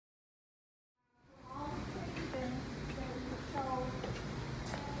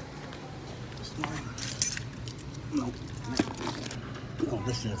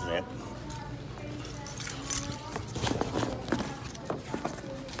this is it.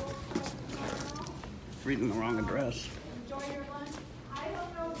 Reading the wrong address. Enjoy your lunch. I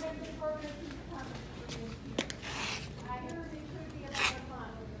don't know when the program is coming. I heard it should be about a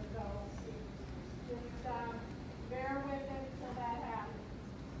month, so just bear with it till that happens.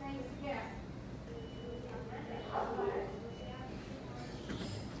 Thanks again.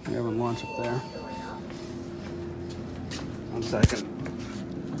 We're having lunch up there. 1 second.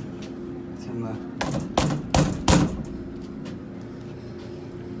 It's in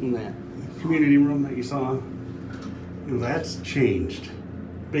that community room that you saw. You know, that's changed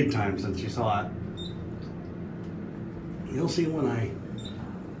big time since you saw it. You'll see when I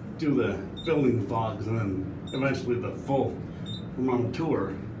do the building vlogs and then eventually the full amount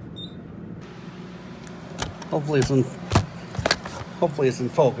tour. Hopefully it's in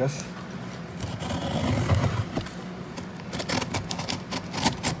focus.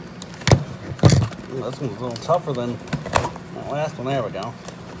 Ooh, this one's a little tougher than that last one. There we go.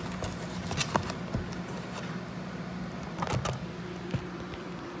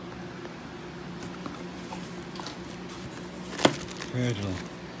 Fragile.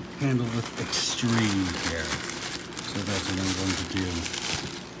 Handle with extreme care. So that's what I'm going to do.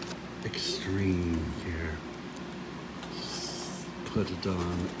 Extreme care. Put it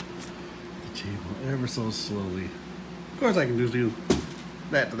on the table ever so slowly. Of course I can just do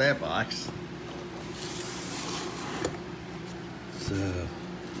that to that box. So,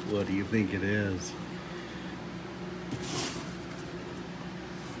 what do you think it is?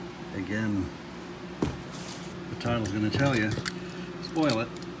 Again, the title's gonna tell you. Spoil it.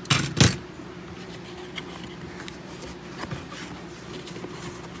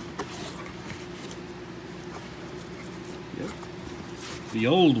 Yep. The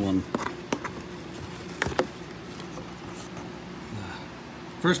old one.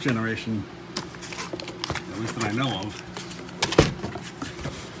 First generation, at least that I know of.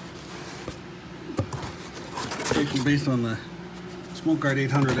 Based on the Smoke Guard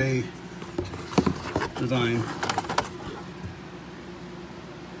 800A design.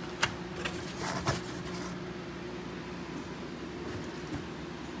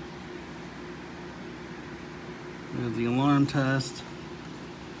 There's the alarm test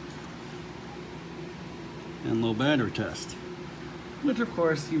and low battery test, which of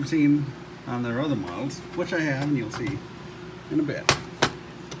course you've seen on their other models, which I have and you'll see in a bit.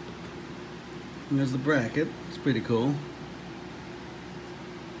 And there's the bracket. It's pretty cool.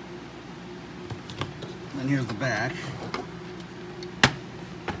 And here's the back.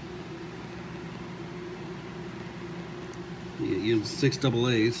 You use 6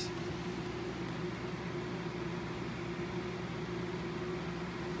 AA's.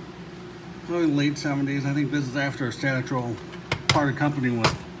 Probably late 70s. I think this is after a Static Troll parted company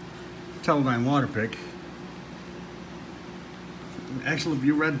with Teledyne water pick. Actually, if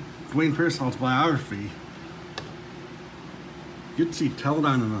you read Dwayne Pearsall's biography, you'd see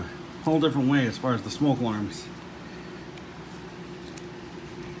Teledyne in a whole different way as far as the smoke alarms.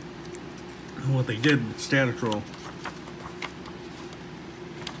 And what they did with Static Troll.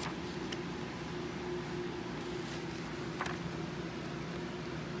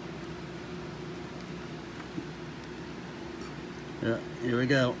 Yeah, here we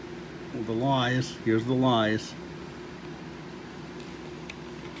go. The lies. Here's the lies.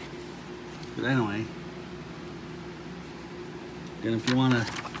 But anyway, and if you want to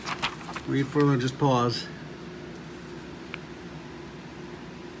read further, just pause.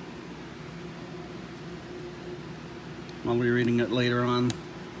 I'll be reading it later on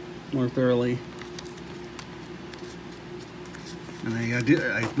more thoroughly. And I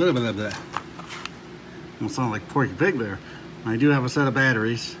blah, blah, blah. Don't sound like Porky Pig there. I do have a set of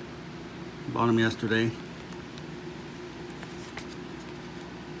batteries. Bought them yesterday.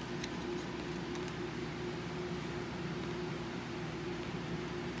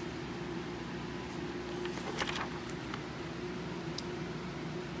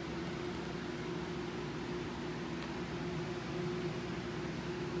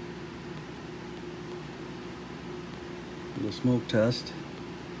 The smoke test.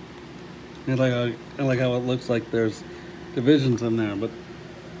 I like how it looks like there's divisions in there, but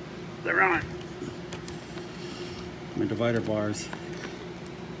there aren't. My divider bars.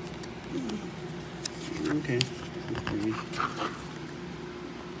 Okay.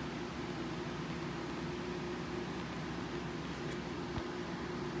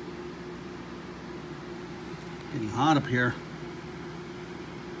 Getting hot up here.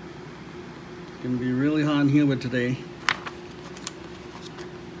 It's gonna be really hot and humid today.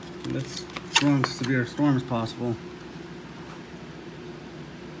 Let's strong severe storms possible.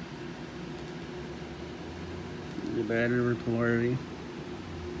 battery polarity.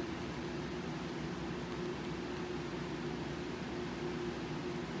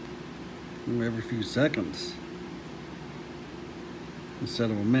 Every few seconds instead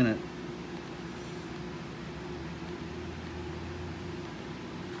of a minute.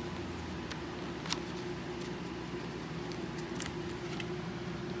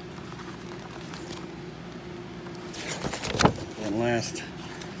 And last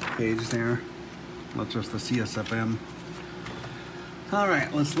page there, that's just the CSFM. All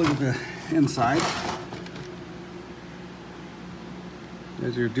right, let's look at the inside.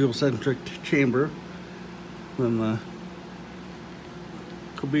 There's your dual centric chamber, then the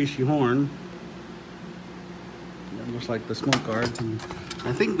Kobayashi horn, and just like the smoke guards. And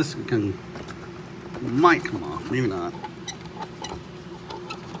I think this might come off, maybe not.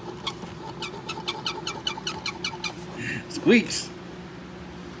 Squeaks.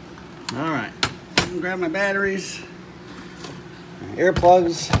 All right, grab my batteries, my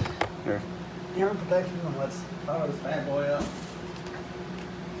earplugs, or ear protection, and let's power this bad boy up.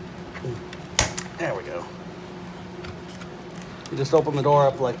 There we go. You just open the door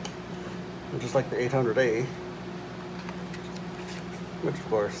up just like the 800A, which of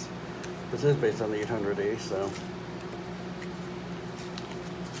course, this is based on the 800A, so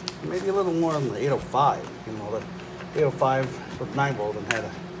maybe a little more than the 805. You know, the 805 with 9 volt and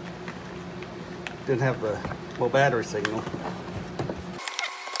didn't have the low battery signal.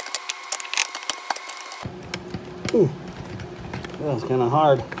 Ooh, that was kind of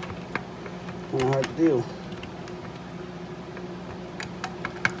hard. Kind of hard to do.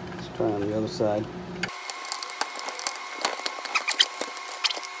 Let's try on the other side.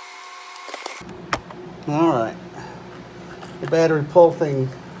 All right. The battery pull thing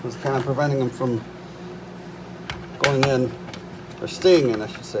was kind of preventing them from going in, or staying in, I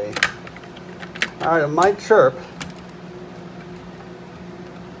should say. All right, it might chirp.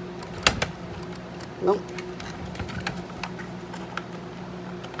 Nope.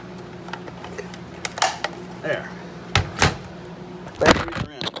 There. Batteries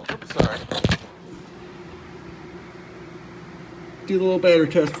are in. Oops, sorry. Do the little battery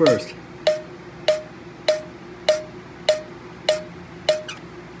test first.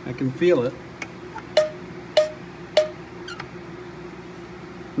 I can feel it.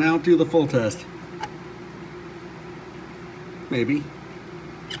 Now do the full test. Maybe.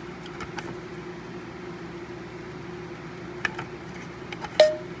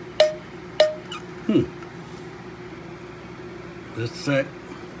 Just a sec.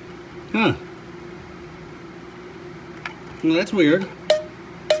 Huh. Well, that's weird.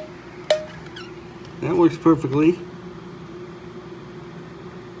 That works perfectly.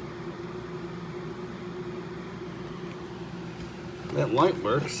 That light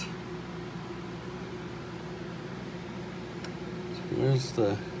works. Where's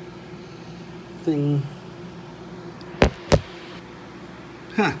the thing?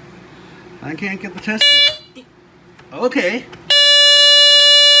 Huh. I can't get the test. Okay.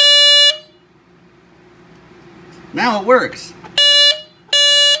 Now it works.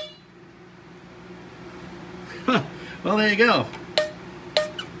 Huh. Well, there you go.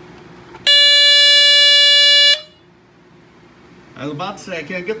 I was about to say I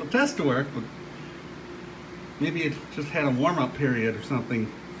can't get the test to work, but maybe it just had a warm-up period or something.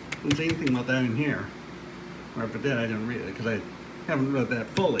 Didn't say anything about that in here. Or if it did, I didn't read it because I haven't read that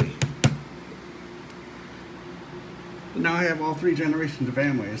fully. But now I have all 3 generations of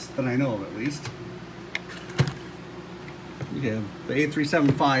Amways that I know of, at least. We have the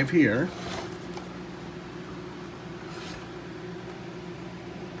E-8375 here.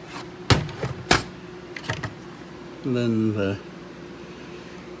 And then the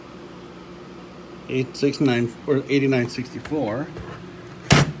 869 or 8964.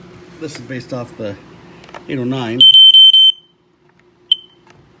 This is based off the 809.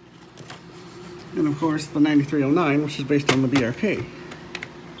 And of course the 9309, which is based on the BRK.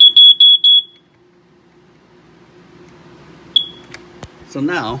 So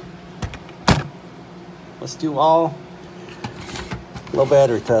now, let's do all low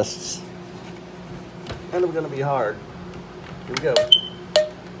battery tests. And it's going to be hard. Here we go.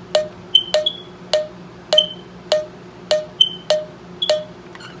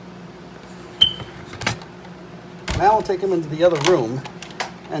 Now I'll take them into the other room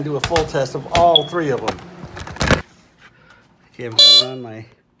and do a full test of all 3 of them. Okay, I've got it on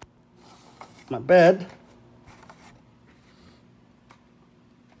my bed.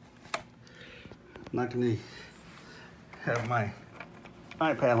 I'm not going to have my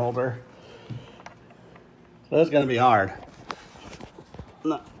iPad holder. So that's going to be hard.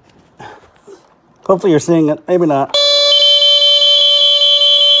 No. Hopefully you're seeing it. Maybe not.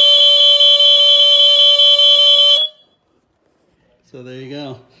 So there you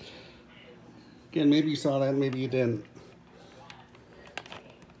go. Again, maybe you saw that, maybe you didn't.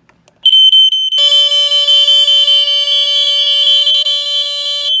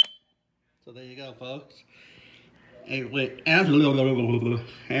 So there you go, folks. Amway.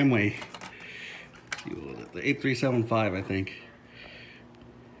 The 8375, I think.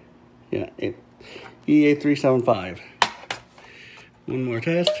 Yeah, E-8375. One more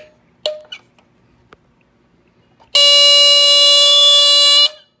test.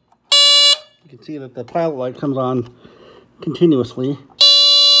 You can see that the pilot light comes on continuously.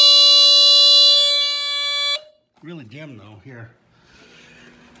 Really dim though, here.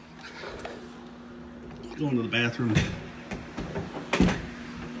 Going to the bathroom.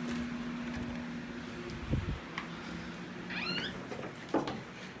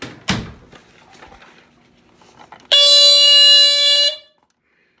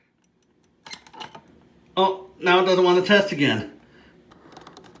 Oh, now it doesn't want to test again.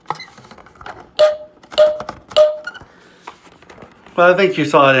 But I think you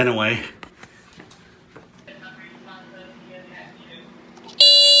saw it anyway.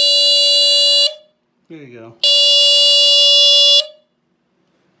 There you go.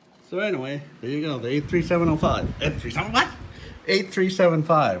 So anyway, there you go, the 83705. 837 what?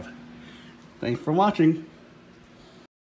 8375. Thanks for watching.